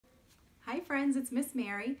friends, it's Miss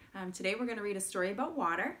Mary. Today we're going to read a story about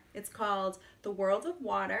water. It's called The World of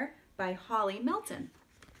Water by Melton.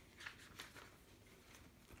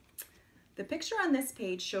 The picture on this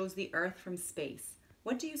page shows the Earth from space.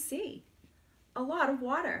 What do you see? A lot of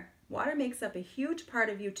water. Water makes up a huge part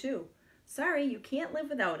of you too. Sorry, you can't live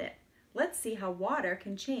without it. Let's see how water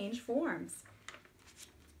can change forms.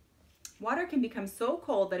 Water can become so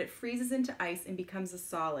cold that it freezes into ice and becomes a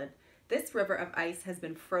solid. This river of ice has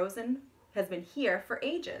been here for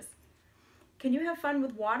ages. Can you have fun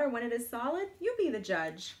with water when it is solid? You be the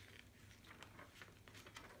judge.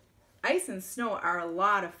 Ice and snow are a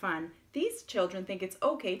lot of fun. These children think it's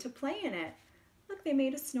okay to play in it. Look, they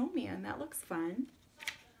made a snowman. That looks fun.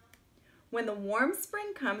 When the warm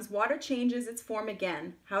spring comes, water changes its form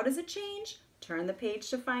again. How does it change? Turn the page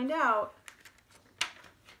to find out.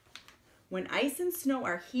 When ice and snow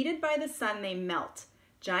are heated by the sun, they melt.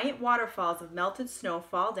 Giant waterfalls of melted snow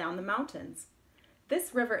fall down the mountains.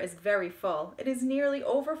 This river is very full. It is nearly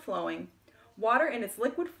overflowing. Water in its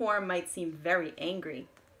liquid form might seem very angry.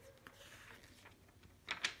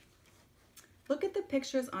 Look at the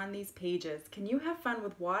pictures on these pages. Can you have fun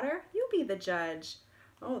with water? You be the judge.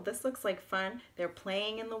 Oh, this looks like fun. They're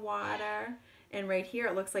playing in the water. And right here,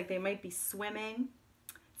 it looks like they might be swimming.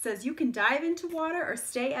 It says you can dive into water or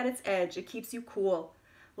stay at its edge. It keeps you cool.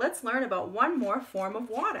 Let's learn about one more form of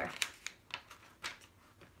water.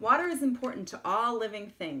 Water is important to all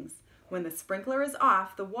living things. When the sprinkler is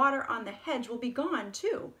off, the water on the hedge will be gone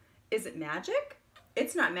too. Is it magic?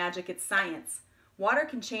 It's not magic, it's science. Water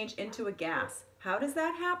can change into a gas. How does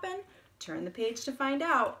that happen? Turn the page to find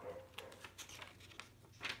out.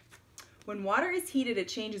 When water is heated, it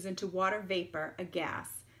changes into water vapor, a gas.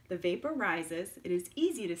 The vapor rises. It is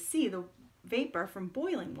easy to see the vapor from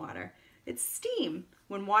boiling water. It's steam.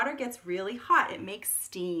 When water gets really hot, it makes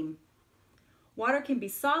steam. Water can be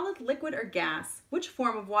solid, liquid, or gas. Which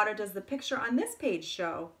form of water does the picture on this page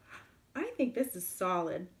show? I think this is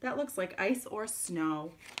solid. That looks like ice or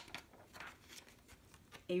snow.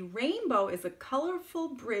 A rainbow is a colorful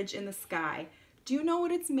bridge in the sky. Do you know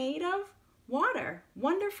what it's made of? Water.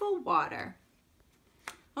 Wonderful water.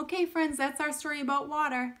 Okay, friends, that's our story about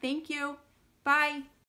water. Thank you. Bye.